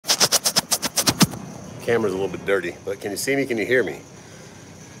Camera's a little bit dirty, but can you see me? Can you hear me?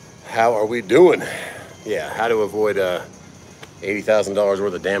 How are we doing? Yeah, how to avoid $80,000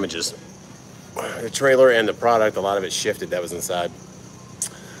 worth of damages. The trailer and the product, a lot of it shifted that was inside.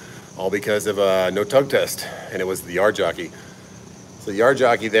 All because of no tug test, and it was the yard jockey. So the yard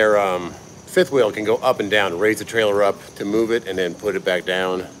jockey, their fifth wheel can go up and down, raise the trailer up to move it, and then put it back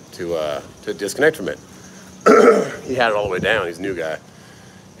down to disconnect from it. He had it all the way down. He's a new guy,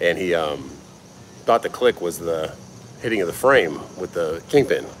 and he thought the click was the hitting of the frame with the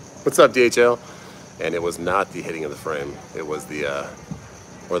kingpin. What's up, DHL? And it was not the hitting of the frame. It was the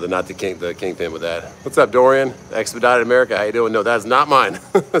kingpin with that. What's up, Dorian? Expedited America, how you doing? No, that's not mine.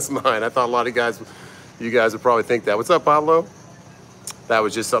 That's mine. I thought a lot of you guys would probably think that. What's up, Pablo? That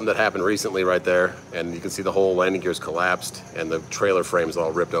was just something that happened recently right there, and you can see the whole landing gear's collapsed and the trailer frame's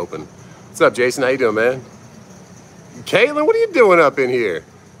all ripped open. What's up, Jason? How you doing, man? Caitlin, what are you doing up in here?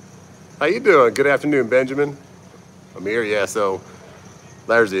 How you doing? Good afternoon, Benjamin. Amir, yeah, so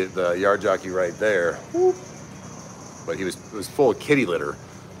there's the yard jockey right there. But it was full of kitty litter,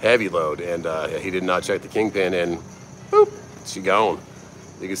 heavy load, and he did not check the kingpin, and boop, she gone.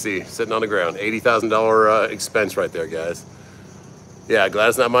 You can see, sitting on the ground. $80,000 expense right there, guys. Yeah, glad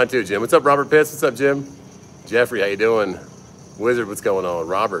it's not mine too, Jim. What's up, Robert Pitts? What's up, Jim? Jeffrey, how you doing? Wizard, what's going on?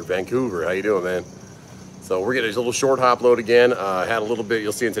 Robert, Vancouver, how you doing, man? So we're getting a little short hop load again. Had a little bit,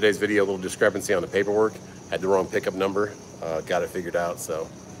 you'll see in today's video, a little discrepancy on the paperwork. Had the wrong pickup number, got it figured out, so.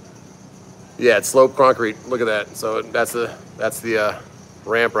 Yeah, it's slope concrete, look at that. So that's the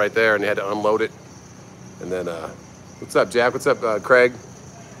ramp right there, and they had to unload it. And then, what's up, Jack? What's up, Craig?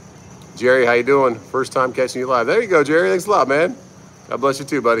 Jerry, how you doing? First time catching you live. There you go, Jerry, thanks a lot, man. God bless you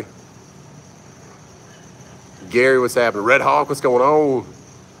too, buddy. Gary, what's happening? Red Hawk, what's going on?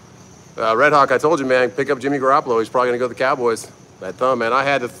 Red Hawk, I told you, man, pick up Jimmy Garoppolo. He's probably going to go to the Cowboys. That thumb, man. I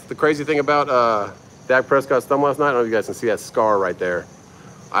had the crazy thing about Dak Prescott's thumb last night. I don't know if you guys can see that scar right there.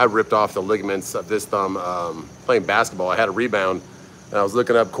 I ripped off the ligaments of this thumb playing basketball. I had a rebound, and I was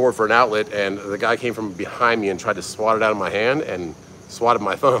looking up court for an outlet, and the guy came from behind me and tried to swat it out of my hand and swatted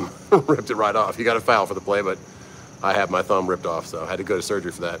my thumb. Ripped it right off. He got a foul for the play, but I had my thumb ripped off, so I had to go to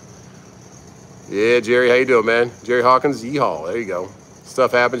surgery for that. Yeah, Jerry, how you doing, man? Jerry Hawkins, yeehaw. There you go.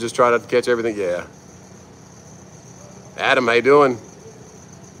 Stuff happens, just try not to catch everything. Yeah. Adam, how you doing?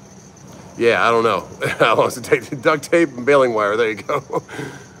 Yeah, I don't know. How long does it take? Duct tape and baling wire. There you go.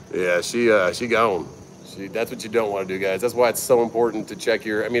 Yeah, she gone. That's what you don't want to do, guys. That's why it's so important to check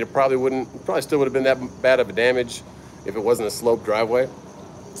your. I mean, it probably still would have been that bad of a damage if it wasn't a sloped driveway.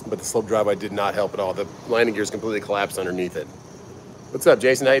 But the sloped driveway did not help at all. The landing gear's completely collapsed underneath it. What's up,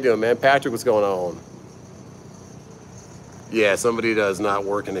 Jason? How you doing, man? Patrick, what's going on? Yeah, somebody is not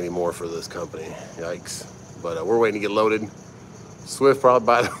working anymore for this company. Yikes. But we're waiting to get loaded. Swift probably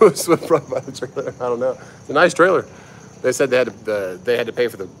by the trailer. I don't know. It's a nice trailer. They said they had to pay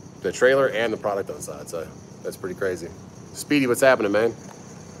for the trailer and the product on the side, so that's pretty crazy. Speedy, what's happening, man?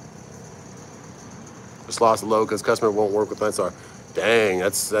 Just lost a load because customer won't work with Landstar. Dang,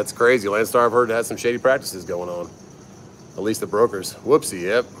 that's crazy. Landstar, I've heard, has some shady practices going on. At least the brokers. Whoopsie,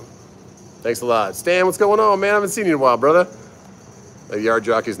 yep. Thanks a lot. Stan, what's going on, man? I haven't seen you in a while, brother. The yard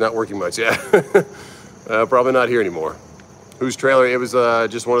jockey's not working much, yeah. Probably not here anymore. Whose trailer? It was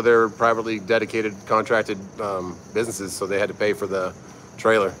just one of their privately dedicated, contracted businesses, so they had to pay for the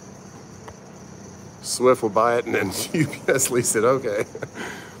trailer. Swift will buy it, and then UPS lease it. Okay.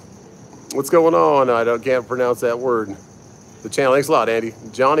 What's going on? I can't pronounce that word. The channel. Thanks a lot, Andy.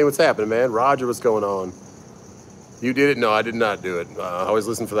 Johnny, what's happening, man? Roger, what's going on? You did it? No, I did not do it. I always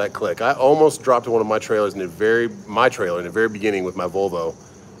listen for that click. I almost dropped one of my trailers in the very beginning with my Volvo.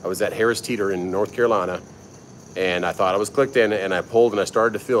 I was at Harris Teeter in North Carolina, and I thought I was clicked in, and I pulled, and I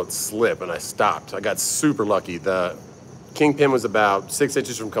started to feel it slip, and I stopped. I got super lucky. The kingpin was about 6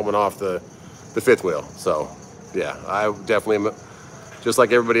 inches from coming off the fifth wheel. So, yeah, I definitely am. Just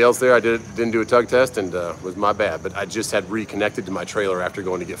like everybody else there, I didn't do a tug test, and was my bad. But I just had reconnected to my trailer after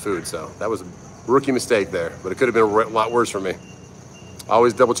going to get food, so that was a rookie mistake there. But it could have been a lot worse for me.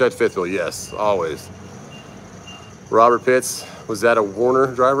 Always double check the fifth wheel. Yes, always. Robert Pitts, was that a Warner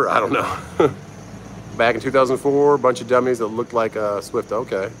driver? I don't know. Back in 2004, a bunch of dummies that looked like Swift.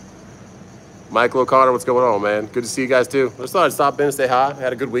 Okay. Michael O'Connor, what's going on, man? Good to see you guys too. I just thought I'd stop in and say hi.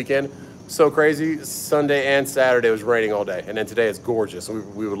 Had a good weekend. So crazy. Sunday and Saturday was raining all day, and then today it's gorgeous.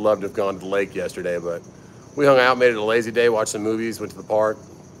 We would love to have gone to the lake yesterday, but we hung out, made it a lazy day, watched some movies, went to the park,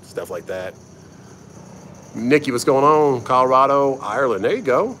 stuff like that. Nikki, what's going on? Colorado, Ireland. There you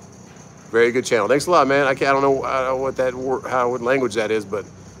go. Very good channel. Thanks a lot, man. I don't know what language that is, but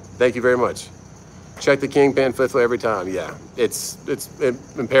thank you very much. Check the kingpin fifth every time. Yeah, it's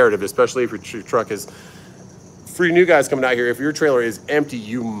imperative, especially if your truck is. For you new guys coming out here, if your trailer is empty,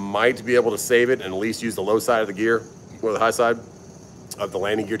 you might be able to save it and at least use the low side of the gear or the high side of the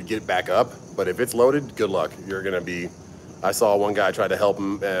landing gear to get it back up. But if it's loaded, good luck. You're gonna be. I saw one guy try to help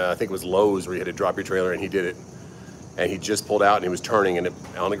him. I think it was Lowe's where you had to drop your trailer, and he did it. And he just pulled out and he was turning and it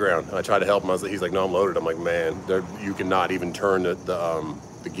on the ground. I tried to help him. He's like, no, I'm loaded. I'm like, man, you cannot even turn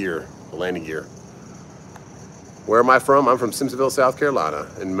the gear, the landing gear. Where am I from? I'm from Simpsonville, South Carolina,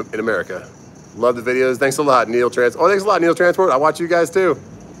 in America. Love the videos. Thanks a lot, Neil Transport. Oh, thanks a lot, Neil Transport. I watch you guys too.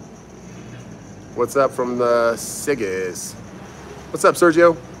 What's up from the Sigis? What's up,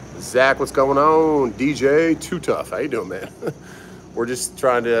 Sergio? Zach, what's going on? DJ, Too Tough. How you doing, man? We're just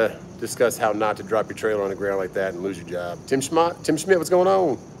trying to discuss how not to drop your trailer on the ground like that and lose your job. Tim Schmidt, what's going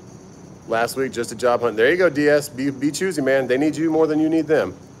on? Last week, just a job hunt. There you go, DS. Be choosy, man. They need you more than you need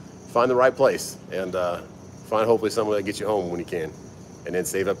them. Find the right place and find hopefully someone that gets you home when you can, and then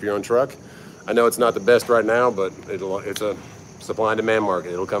save up your own truck. I know it's not the best right now, but it's a supply and demand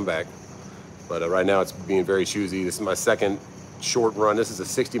market. It'll come back. But right now, it's being very choosy. This is my second short run. This is a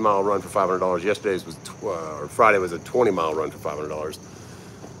 60-mile run for $500. Yesterday's was, or Friday was a 20-mile run for $500.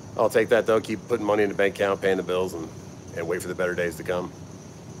 I'll take that though. Keep putting money in the bank account, paying the bills, and wait for the better days to come.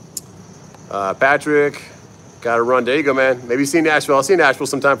 Patrick, got to run. There you go, man. Maybe see Nashville. I'll see Nashville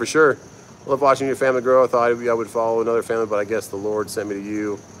sometime for sure. Love watching your family grow. I thought I would follow another family, but I guess the Lord sent me to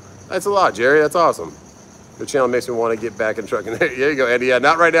you. That's a lot, Jerry. That's awesome. Your channel makes me want to get back in trucking. There you go, Andy. Yeah,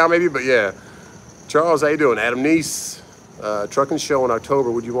 not right now maybe, but yeah. Charles, how you doing? Adam Neese, trucking show in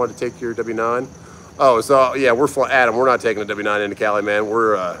October. Would you want to take your W9? Oh, so yeah, Adam, we're not taking a W9 into Cali, man.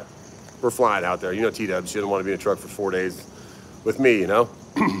 We're flying out there. You know, T-Dubs, she doesn't want to be in a truck for 4 days with me, you know,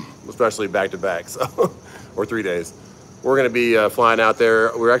 especially back to back, so or 3 days. We're going to be flying out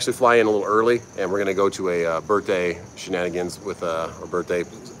there. We're actually flying a little early, and we're going to go to a birthday shenanigans with a birthday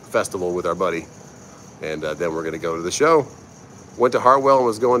festival with our buddy, and then we're going to go to the show. Went to Hartwell and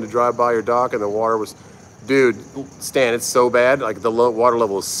was going to drive by your dock, and the water was, dude, Stan, it's so bad. Like the water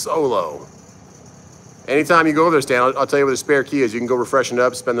level is so low. Anytime you go over there, Stan, I'll tell you where the spare key is. You can go refreshen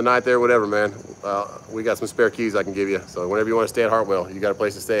up, spend the night there, whatever, man. We got some spare keys I can give you. So whenever you want to stay at Hartwell, you got a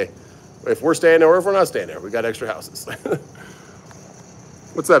place to stay. If we're staying there or if we're not staying there, we got extra houses.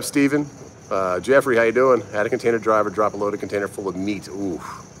 What's up, Steven? Jeffrey, how you doing? Had a container driver drop a loaded container full of meat. Ooh.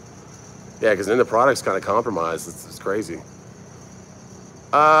 Yeah, because then the product's kind of compromised. It's crazy.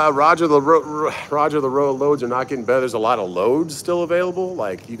 Roger, the road loads are not getting better. There's a lot of loads still available.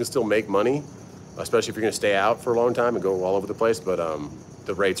 Like, you can still make money, especially if you're going to stay out for a long time and go all over the place. But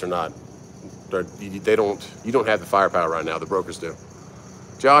the rates are not. You don't have the firepower right now. The brokers do.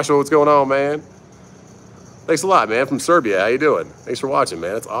 Joshua, what's going on, man? Thanks a lot, man. From Serbia, how you doing? Thanks for watching,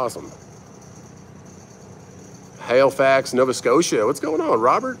 man. It's awesome. Halifax, Nova Scotia. What's going on,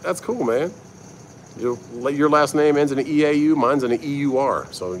 Robert? That's cool, man. Your last name ends in an EAU, mine's in an EUR,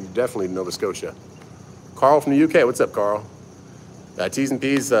 so you're definitely Nova Scotia. Carl from the UK, what's up, Carl? T's and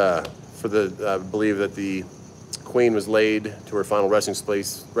P's for the, I believe that the Queen was laid to her final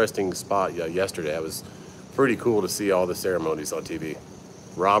resting spot yesterday. It was pretty cool to see all the ceremonies on TV.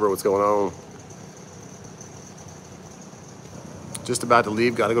 Robert, what's going on? Just about to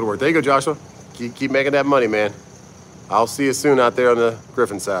leave, gotta go to work. There you go, Joshua. Keep making that money, man. I'll see you soon out there on the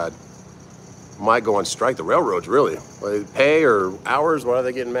Griffin side. Might go on strike, the railroads, really. Pay or hours, why are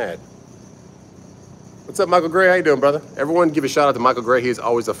they getting mad? What's up, Michael Gray? How you doing, brother? Everyone give a shout out to Michael Gray. He is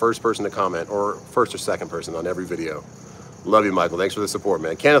always the first person to comment, or first or second person on every video. Love you, Michael. Thanks for the support,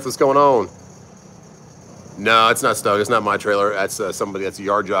 man. Kenneth, what's going on? No, it's not Stug. It's not my trailer. That's somebody. That's a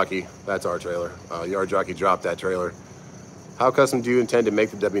Yard Jockey. That's our trailer. Yard Jockey dropped that trailer. How custom do you intend to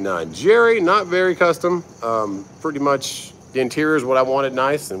make the W9? Jerry, not very custom. Pretty much the interior is what I wanted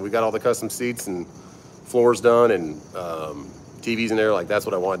nice, and we got all the custom seats and floors done and TVs in there. Like, that's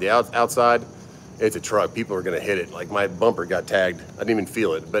what I wanted. The outside, it's a truck. People are going to hit it. Like, my bumper got tagged. I didn't even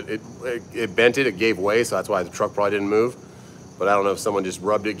feel it, but it bent it. It gave way, so that's why the truck probably didn't move. But I don't know if someone just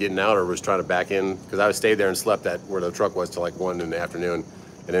rubbed it getting out or was trying to back in, because I stayed there and slept at where the truck was till like 1 in the afternoon,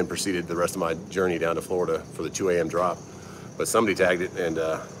 and then proceeded the rest of my journey down to Florida for the 2 a.m. drop. But somebody tagged it, and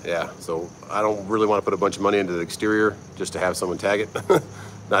yeah, so I don't really want to put a bunch of money into the exterior just to have someone tag it.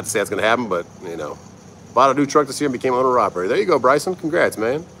 Not to say it's going to happen, but, you know. Bought a new truck this year and became owner-operator. There you go, Bryson. Congrats,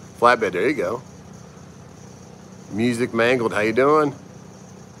 man. Flatbed, there you go. Music Mangled, how you doing?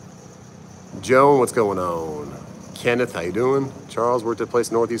 Joan, what's going on? Kenneth, how you doing? Charles, worked at a place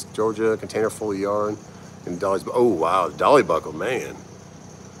in Northeast Georgia, container full of yarn. And Dolly's, oh, wow, Dolly Buckle, man.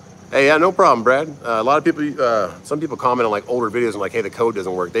 Hey, yeah, no problem, Brad. A lot of people, some people comment on like older videos and like, hey, the code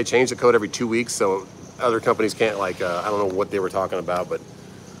doesn't work. They change the code every 2 weeks, so other companies can't like, I don't know what they were talking about, but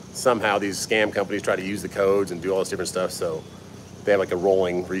somehow these scam companies try to use the codes and do all this different stuff. So they have like a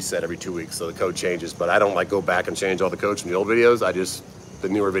rolling reset every 2 weeks, so the code changes. But I don't like go back and change all the codes from the old videos. I just, the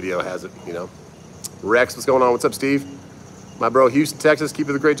newer video has it, you know. Rex, what's going on? What's up, Steve? My bro, Houston, Texas, keep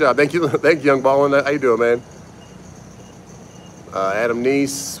it a great job. Thank you, Young Ballin. How you doing, man? Adam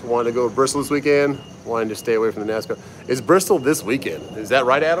Neese wanted to go to Bristol this weekend. Wanted to stay away from the NASCAR. Is Bristol this weekend? Is that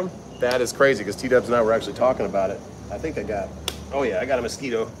right, Adam? That is crazy because T-Dubs and I were actually talking about it. I think I got, oh yeah, I got a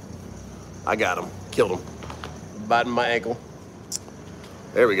mosquito. I got him, killed him, biting my ankle.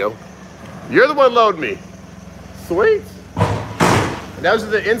 There we go. You're the one loading me. Sweet. Those are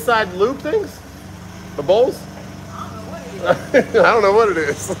the inside loop things? The bowls? I don't know what it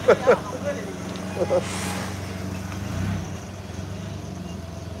is.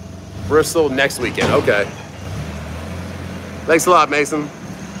 Bristol next weekend, okay. Thanks a lot, Mason.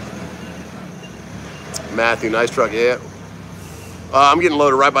 Matthew, nice truck, yeah. I'm getting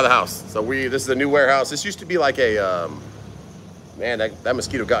loaded right by the house. So this is a new warehouse. This used to be like a, man, that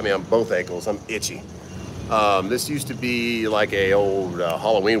mosquito got me on both ankles. I'm itchy. This used to be like a old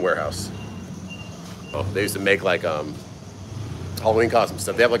Halloween warehouse. Oh, they used to make like Halloween costume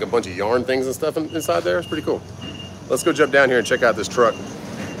stuff. They have like a bunch of yarn things and stuff inside there. It's pretty cool. Let's go jump down here and check out this truck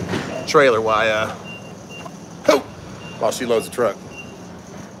trailer while she loads the truck.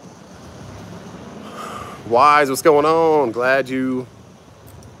 Wise, what's going on? Glad you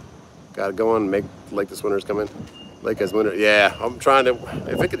got it going. Make Lake this winter's coming. Lake has winter. Yeah, I'm trying to.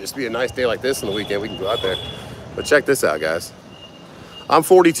 If it could just be a nice day like this on the weekend, we can go out there. But check this out, guys. I'm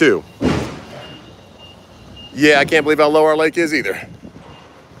 42. Yeah, I can't believe how low our lake is either. I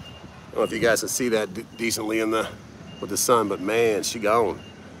don't know if you guys can see that decently with the sun, but man, she gone.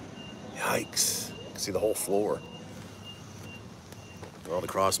 Yikes. You can see the whole floor. All the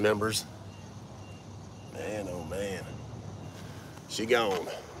cross members. Man, oh man. She gone.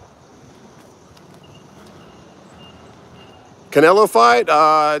 Canelo fight?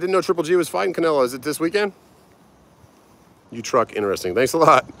 I didn't know Triple G was fighting Canelo. Is it this weekend? You truck, interesting. Thanks a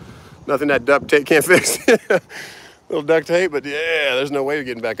lot. Nothing that duct tape can't fix. Little duct tape, but yeah, there's no way of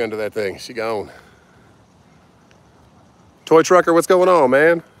getting back under that thing. She gone. Toy trucker, what's going on,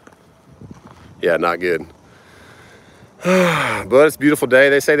 man? Yeah, not good. But it's a beautiful day.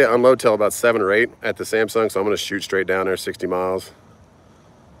 They say they unload till about 7 or 8 at the Samsung, so I'm going to shoot straight down there, 60 miles.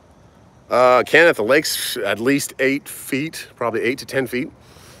 Canada at the lake's at least 8 feet, probably 8 to 10 feet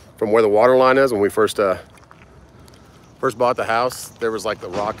from where the water line is. When we first bought the house, there was like the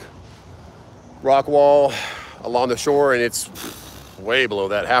rock wall along the shore, and it's way below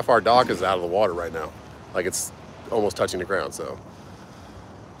that. Half our dock is out of the water right now. Like it's almost touching the ground, so.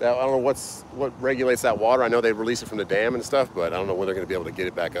 I don't know what regulates that water. I know they release it from the dam and stuff, but I don't know when they're going to be able to get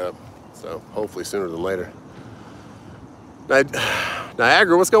it back up. So hopefully sooner than later.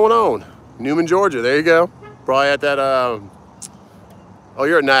 Niagara, what's going on? Newman, Georgia. There you go. Probably at that. Oh,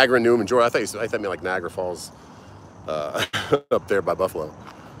 you're at Niagara, Newman, Georgia. I thought you meant like Niagara Falls, up there by Buffalo.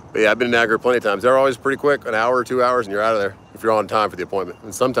 But yeah, I've been in Niagara plenty of times. They're always pretty quick, an hour or 2 hours, and you're out of there if you're on time for the appointment.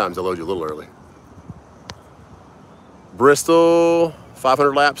 And sometimes they'll load you a little early. Bristol.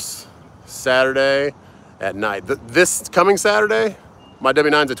 500 laps Saturday at night. This coming Saturday, my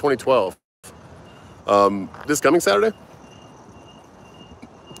W9's a 2012. This coming Saturday?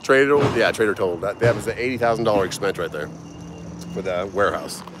 Trader told. That was an $80,000 expense right there for the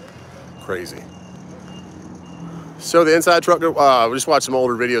warehouse. Crazy. So the inside truck, we just watched some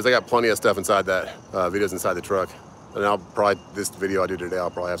older videos. I got plenty of stuff inside that, videos inside the truck. And this video I do today, I'll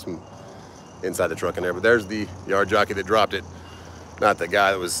probably have some inside the truck in there. But there's the yard jockey that dropped it. Not the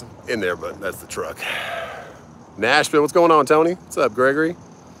guy that was in there, but that's the truck. Nashville, what's going on, Tony? What's up, Gregory?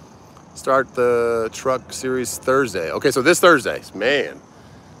 Start the truck series Thursday. Okay, so this Thursday, man,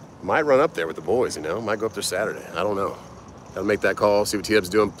 might run up there with the boys, you know? Might go up there Saturday. I don't know. Gotta make that call, see what T-Dub's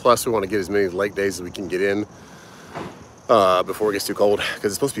doing. Plus, we want to get as many lake days as we can get in before it gets too cold. Because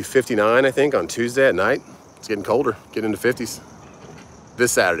it's supposed to be 59, I think, on Tuesday at night. It's getting colder, getting into 50s.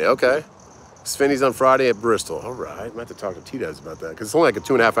 This Saturday, okay. Svenny's on Friday at Bristol. All right, I might have to talk to T-Dubs about that because it's only like a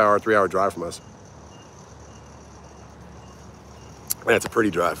 2.5 hour, 3 hour drive from us. Man, it's a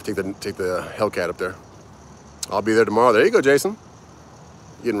pretty drive. Take the Hellcat up there. I'll be there tomorrow. There you go, Jason.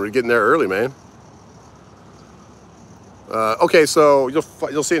 Getting there early, man. Okay, so you'll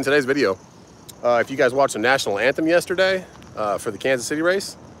see in today's video. If you guys watched the national anthem yesterday for the Kansas City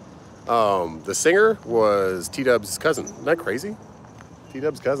race, the singer was T-Dub's cousin. Isn't that crazy?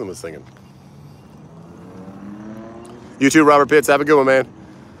 T-Dub's cousin was singing. You too, Robert Pitts. Have a good one, man.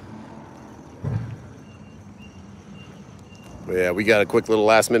 But yeah, we got a quick little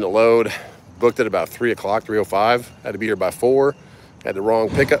last minute load. Booked at about 3 o'clock, 3:05. Had to be here by 4. Had the wrong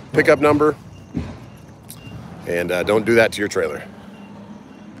pickup number. And don't do that to your trailer.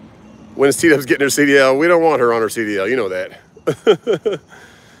 When is T-Dubs getting her CDL? We don't want her on her CDL. You know that.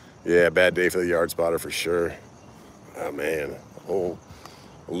 Yeah, bad day for the yard spotter for sure. Oh, man. Oh,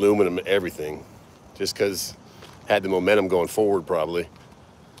 aluminum and everything. Just because had the momentum going forward probably.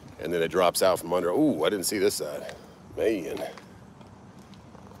 And then it drops out from under. Ooh, I didn't see this side. Man.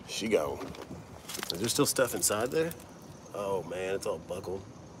 She gone. Is there still stuff inside there? Oh, man, it's all buckled.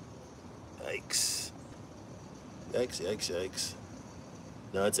 Yikes. Yikes, yikes, yikes.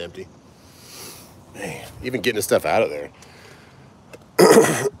 No, it's empty. Man, even getting the stuff out of there.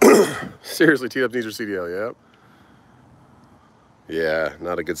 Seriously, T-Dubs needs her CDL, yep. Yeah,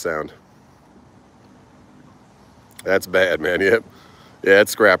 not a good sound. That's bad, man, yep. Yeah,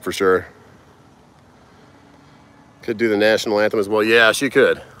 it's scrap for sure. Could do the national anthem as well. Yeah, she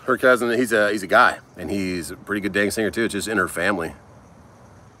could. Her cousin, he's a guy, and he's a pretty good dang singer too. It's just in her family.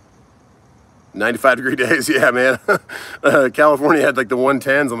 95-degree days, yeah, man. California had like the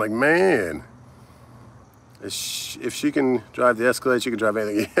 110s. I'm like, man, if she can drive the Escalade, she can drive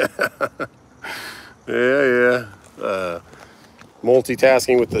anything. Yeah.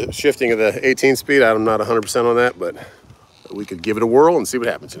 Multitasking with the shifting of the 18 speed. I'm not 100% on that, but we could give it a whirl and see what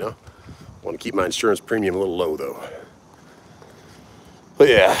happens, you know. Want to keep my insurance premium a little low though. But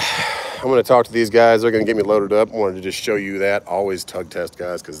yeah, I'm going to talk to these guys. They're going to get me loaded up. I wanted to just show you that. Always tug test,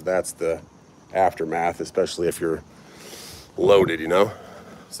 guys, because that's the aftermath, especially if you're loaded, you know.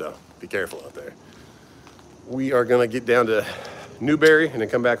 So be careful out there. We are going to get down to Newberry and then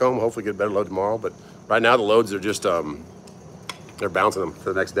come back home. Hopefully get a better load tomorrow. But right now the loads are just, they're bouncing them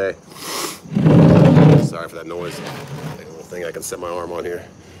for the next day. Sorry for that noise. A little thing I can set my arm on here.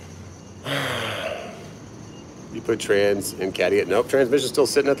 You put trans in caddy. Nope, transmission's still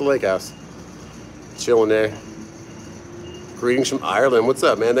sitting at the lake house. Chilling there. Greetings from Ireland. What's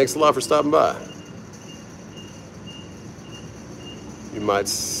up, man? Thanks a lot for stopping by. You might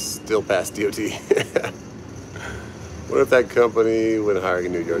still pass DOT. What if that company, when hiring a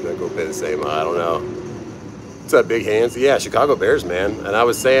new yard, don't go pay the same? I don't know. What's up, big hands? Yeah, Chicago Bears, man. And I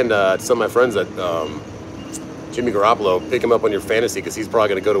was saying to some of my friends that Jimmy Garoppolo, pick him up on your fantasy because he's probably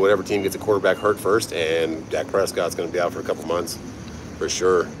going to go to whatever team gets a quarterback hurt first, and Dak Prescott's going to be out for a couple months for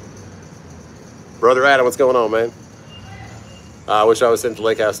sure. Brother Adam, what's going on, man? I wish I was sitting at the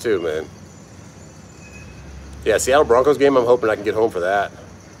lake house too, man. Yeah, Seattle Broncos game, I'm hoping I can get home for that.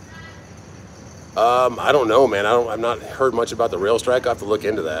 I don't know, man. I've not heard much about the rail strike. I'll have to look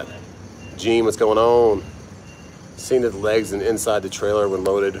into that. Gene, what's going on? Seen the legs and inside the trailer when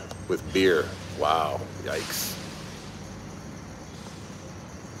loaded with beer. Wow, yikes.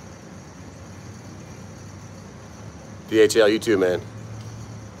 DHL, you too, man.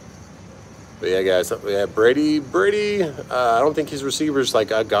 But yeah, guys, we have Brady, I don't think his receivers, like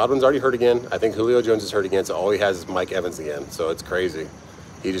Godwin's already hurt again. I think Julio Jones is hurt again, so all he has is Mike Evans again. So it's crazy.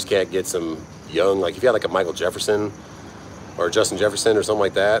 He just can't get some young, like if you had like a Michael Jefferson or Justin Jefferson or something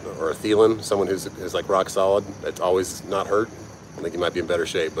like that, or a Thielen, someone who's like rock solid, that's always not hurt, I think he might be in better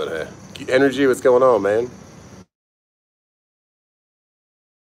shape. But energy, what's going on, man?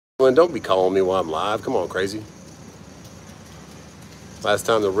 Don't be calling me while I'm live. Come on, crazy. Last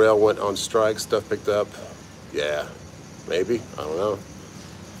time the rail went on strike, stuff picked up. Yeah, maybe. I don't know.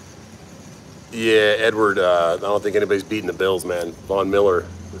 Yeah, Edward, I don't think anybody's beating the Bills, man. Von Miller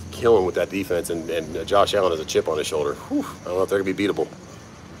was killing with that defense, and Josh Allen has a chip on his shoulder. Whew, I don't know if they're going to be beatable.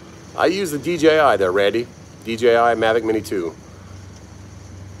 I use the DJI there, Randy. DJI Mavic Mini 2.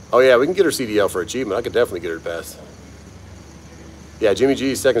 Oh, yeah, we can get her CDL for achievement. I could definitely get her to pass. Yeah, Jimmy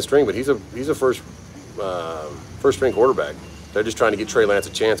G's second string, but he's a first string quarterback. They're just trying to get Trey Lance a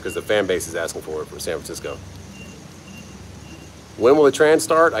chance because the fan base is asking for it from San Francisco. When will the trans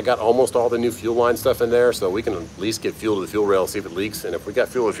start? I got almost all the new fuel line stuff in there, so we can at least get fuel to the fuel rail, see if it leaks. And if we got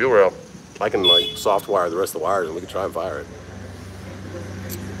fuel to the fuel rail, I can like soft wire the rest of the wires and we can try and fire it.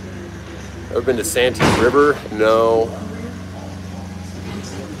 Ever been to Santee River? No.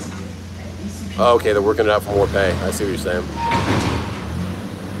 Oh, okay, they're working it out for more pay. I see what you're saying.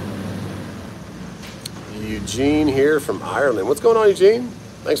 Eugene here from Ireland. What's going on, Eugene?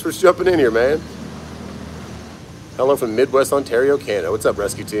 Thanks for jumping in here, man. Hello from Midwest Ontario, Canada. What's up,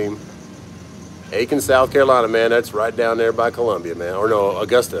 rescue team? Aiken, South Carolina, man. That's right down there by Columbia, man. Or no,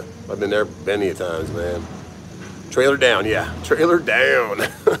 Augusta. I've been there many a times, man. Trailer down, yeah. Trailer down.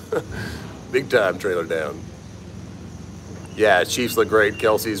 Big time trailer down. Yeah, Chiefs look great.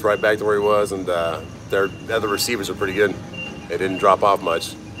 Kelsey's right back to where he was, and their other receivers are pretty good. They didn't drop off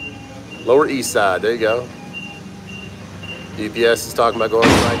much. Lower East Side, there you go. UPS is talking about going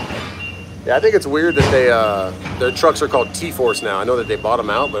on strike. Yeah, I think it's weird that they their trucks are called T-Force now. I know that they bought them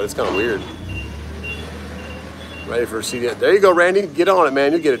out, but it's kind of weird. Ready for CDL. There you go, Randy. Get on it,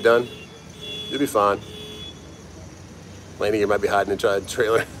 man. You'll get it done. You'll be fine. Laney, you might be hiding inside the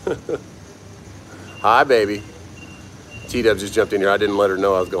trailer. Hi, baby. T-Dubs just jumped in here. I didn't let her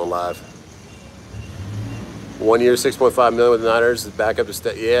know I was going live. 1 year, $6.5 million with the Niners. Back up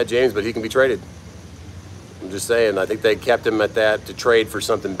to yeah, James, but he can be traded. I'm just saying. I think they kept him at that to trade for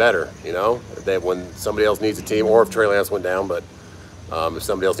something better. You know, when somebody else needs a team, or if Trey Lance went down, but if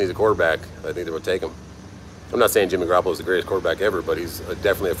somebody else needs a quarterback, I think they would take him. I'm not saying Jimmy Garoppolo is the greatest quarterback ever, but he's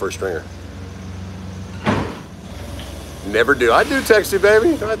definitely a first stringer. Never do. I do text you,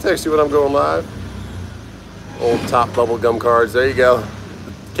 baby. I text you when I'm going live. Old top bubble gum cards. There you go.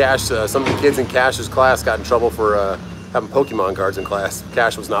 Cash. Some of the kids in Cash's class got in trouble for having Pokemon cards in class.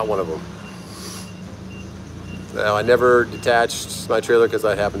 Cash was not one of them. Now, I never detached my trailer because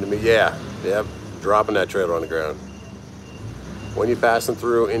that happened to me. Yeah. Yep. Dropping that trailer on the ground. When you passing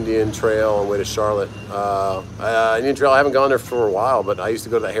through Indian Trail on the way to Charlotte? Indian Trail, I haven't gone there for a while, but I used to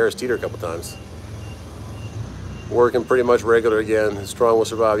go to that Harris Teeter a couple times. Working pretty much regular again. Strong will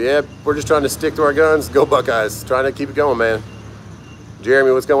survive. Yeah, we're just trying to stick to our guns. Go Buckeyes. Trying to keep it going, man.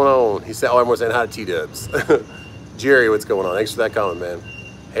 Jeremy, what's going on? He said, oh, everyone's saying hi to T-Dubs. Jerry, what's going on? Thanks for that comment, man.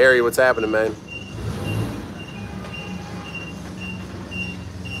 Harry, what's happening, man?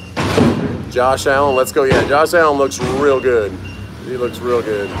 Josh Allen, let's go. Yeah, Josh Allen looks real good. He looks real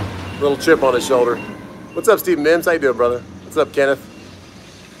good. Little chip on his shoulder. What's up, Steve Mims? How you doing, brother? What's up, Kenneth?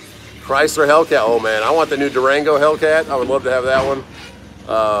 Chrysler Hellcat. Oh man, I want the new Durango Hellcat. I would love to have that one.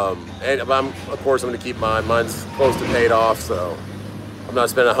 And of course, I'm going to keep mine. Mine's close to paid off, so I'm not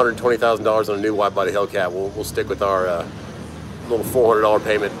spending $120,000 on a new wide body Hellcat. We'll stick with our little $400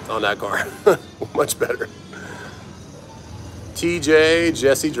 payment on that car. Much better. TJ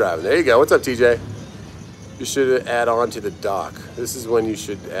Jesse driving. There you go. What's up, TJ? You should add on to the dock. This is when you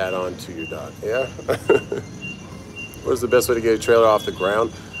should add on to your dock. Yeah. What is the best way to get a trailer off the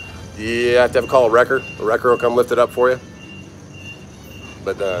ground? You have to call a wrecker. A wrecker will come lift it up for you.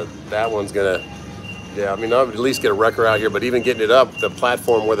 But that one's gonna, yeah. I mean, I would at least get a wrecker out here. But even getting it up, the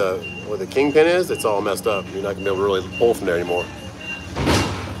platform where the kingpin is, it's all messed up. You're not gonna be able to really pull from there anymore.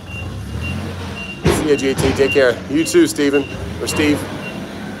 See you, GT. Take care. You too, Steven or Steve.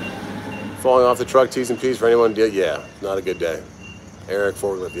 Falling off the truck, T's and P's for anyone. Yeah, not a good day. Eric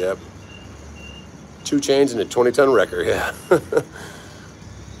forklift. Yep. 2 chains and a 20-ton wrecker. Yeah.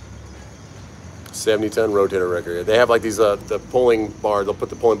 70-ton rotator wrecker. They have like these the pulling bar. They'll put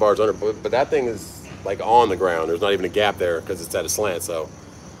the pulling bars under, but that thing is like on the ground. There's not even a gap there because it's at a slant. So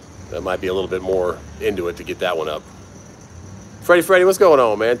that might be a little bit more into it to get that one up. Freddie, what's going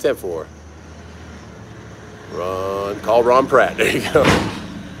on, man? 10-4. Call Ron Pratt. There you go.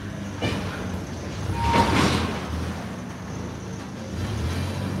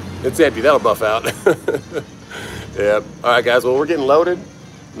 It's empty. That'll buff out. Yeah. All right, guys. Well, we're getting loaded.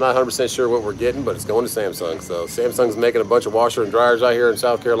 I'm not 100% sure what we're getting, but it's going to Samsung. So Samsung's making a bunch of washer and dryers out here in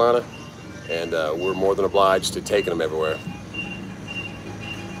South Carolina, and we're more than obliged to taking them everywhere.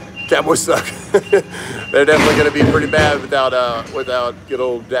 Cowboys suck. They're definitely going to be pretty bad without good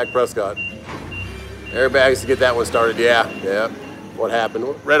old Dak Prescott. Airbags to get that one started. Yeah. What happened?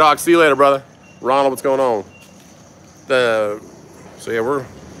 Red Hawk, see you later, brother. Ronald, what's going on? So yeah, we're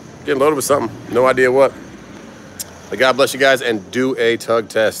getting loaded with something. No idea what. But God bless you guys, and do a tug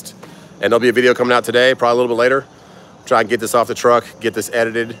test. And there'll be a video coming out today, probably a little bit later. Try and get this off the truck, get this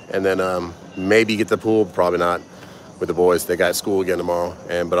edited, and then maybe get the pool. Probably not with the boys. They got school again tomorrow.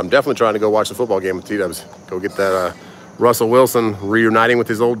 But I'm definitely trying to go watch the football game with T-Dubs. Go get that Russell Wilson reuniting with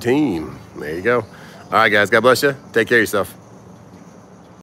his old team. There you go. All right, guys. God bless you. Take care of yourself.